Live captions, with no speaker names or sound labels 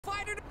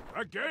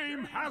The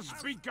game has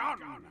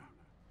begun!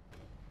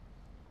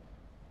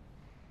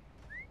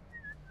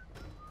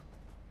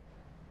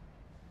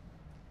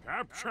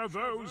 Capture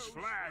those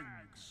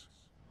flags!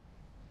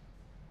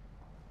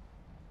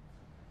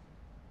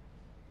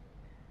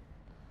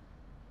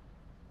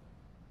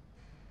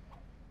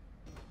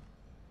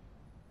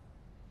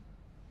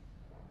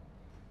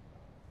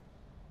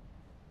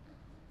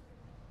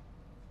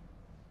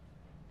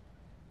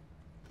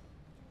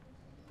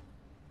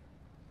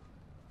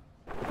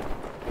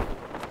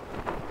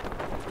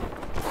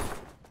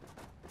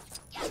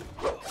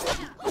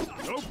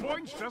 No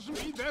points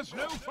doesn't mean there's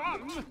no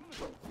fun!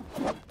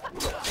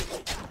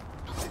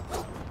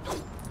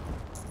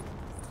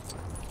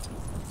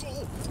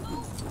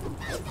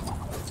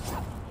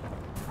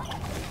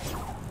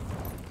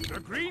 The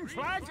green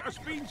flag has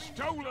been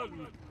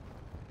stolen!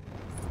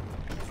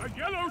 The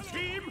yellow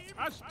team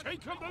has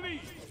taken the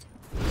lead!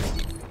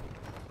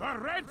 The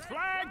red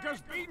flag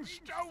has been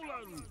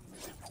stolen!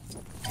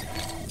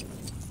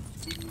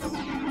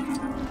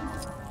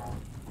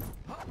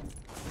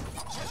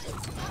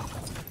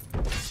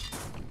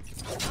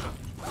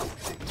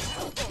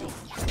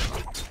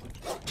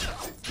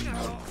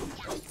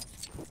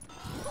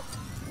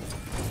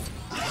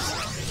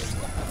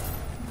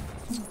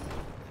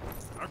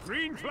 The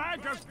green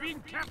flag has been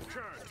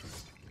captured!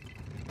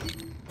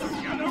 The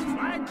yellow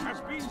flag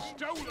has been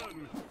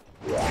stolen!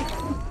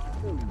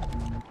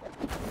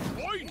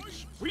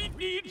 Points! We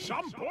need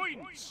some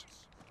points!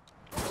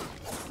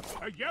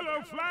 The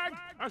yellow flag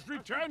has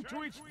returned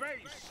to its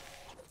base!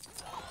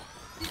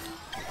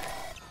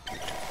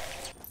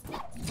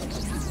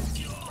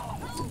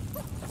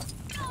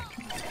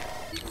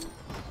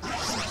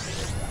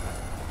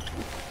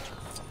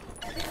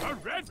 The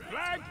red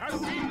flag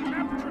has been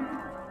captured!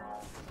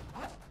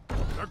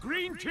 The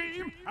green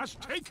team has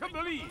taken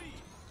the lead!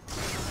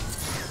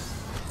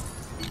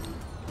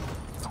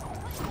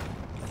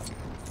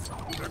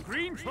 The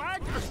green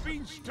flag has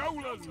been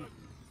stolen!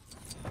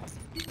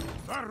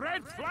 The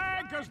red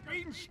flag has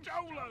been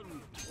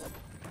stolen!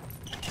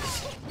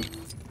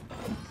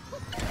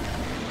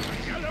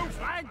 The yellow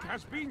flag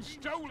has been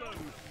stolen!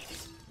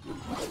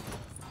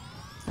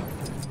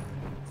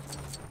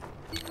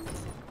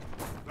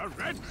 The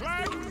red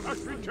flag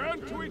has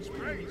returned to its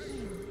base!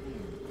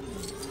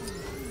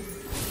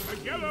 The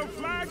yellow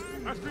flag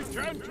has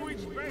returned to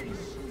its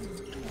base!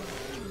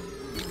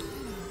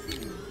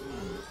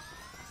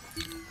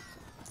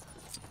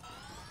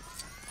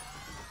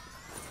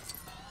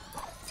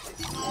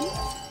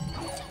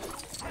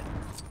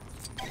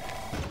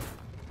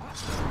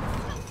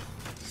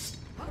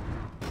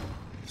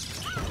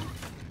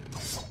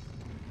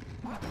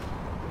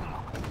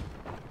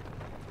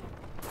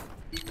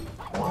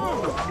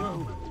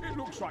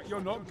 Like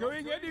you're not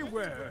going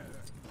anywhere.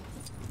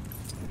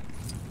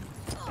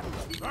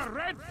 The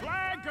red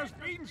flag has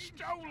been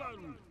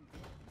stolen!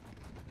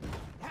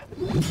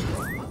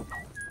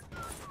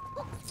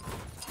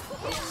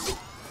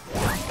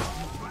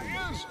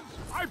 Players,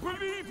 I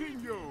believe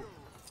in you!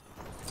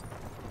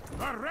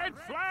 The red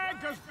flag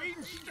has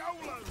been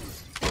stolen!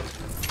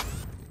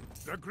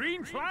 The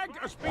green flag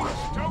has been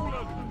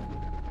stolen!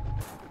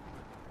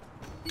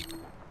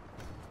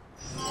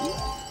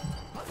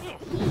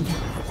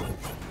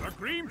 The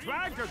green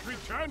flag has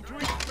returned to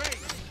its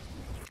base!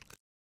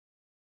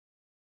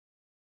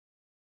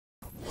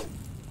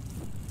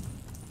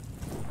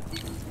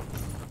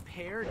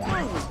 Prepared?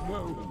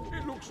 No,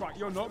 it looks like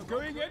you're not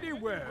going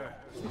anywhere!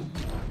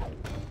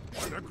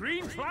 The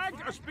green flag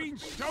has been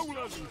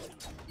stolen!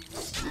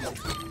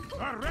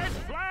 The red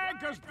flag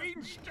has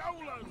been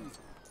stolen!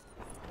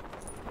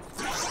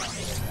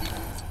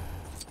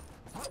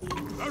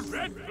 The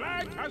red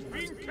flag has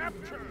been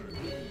captured!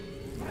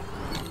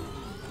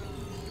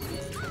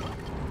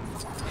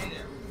 Hey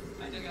there.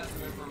 I dug out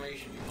some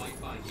information you might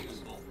find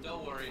useful.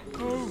 Don't worry.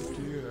 Oh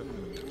dear.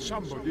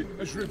 Somebody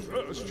has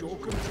reversed your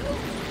control.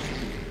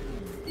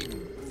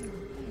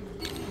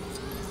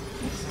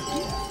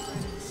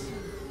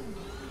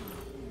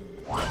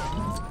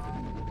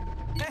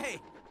 Hey!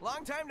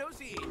 Long time no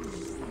see!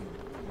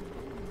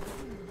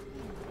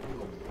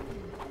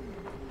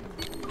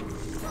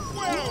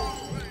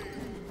 Well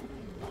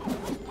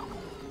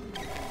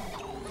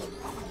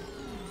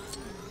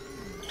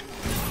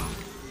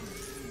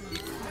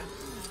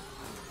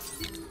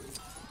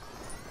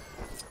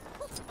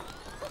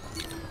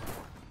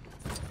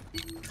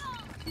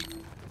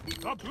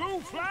The blue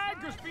flag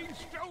has been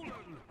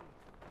stolen!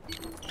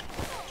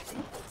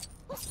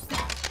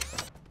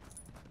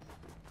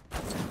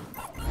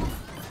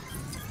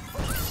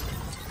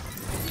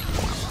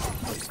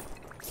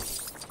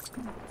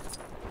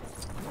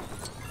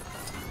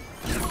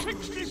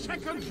 60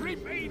 seconds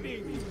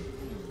remaining!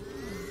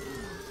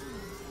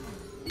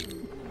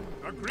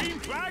 The green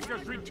flag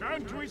has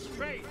returned to its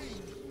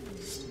base!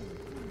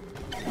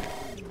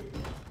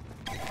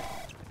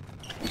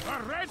 The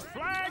red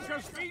flag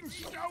has been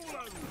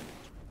stolen!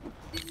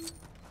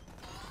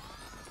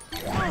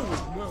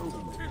 Oh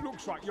no! It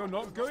looks like you're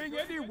not going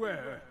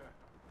anywhere!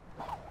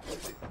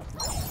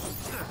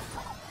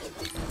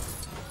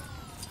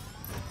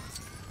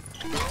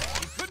 You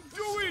can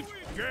do it!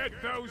 Get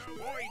those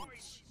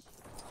points!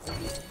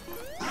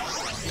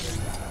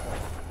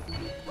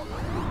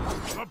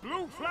 The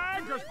blue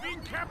flag has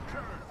been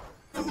captured!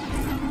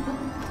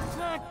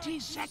 30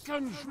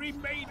 seconds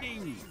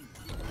remaining!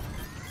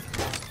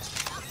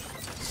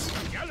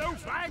 The yellow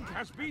flag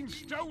has been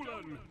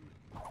stolen!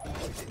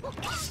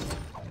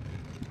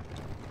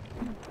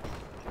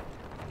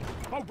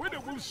 A winner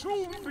will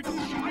soon be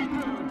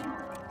decided!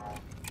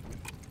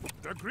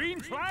 The green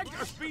flag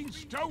has been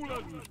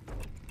stolen!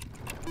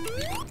 Game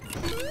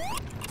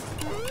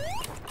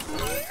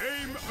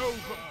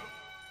over!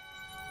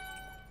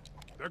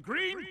 The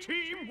green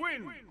team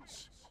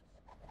wins!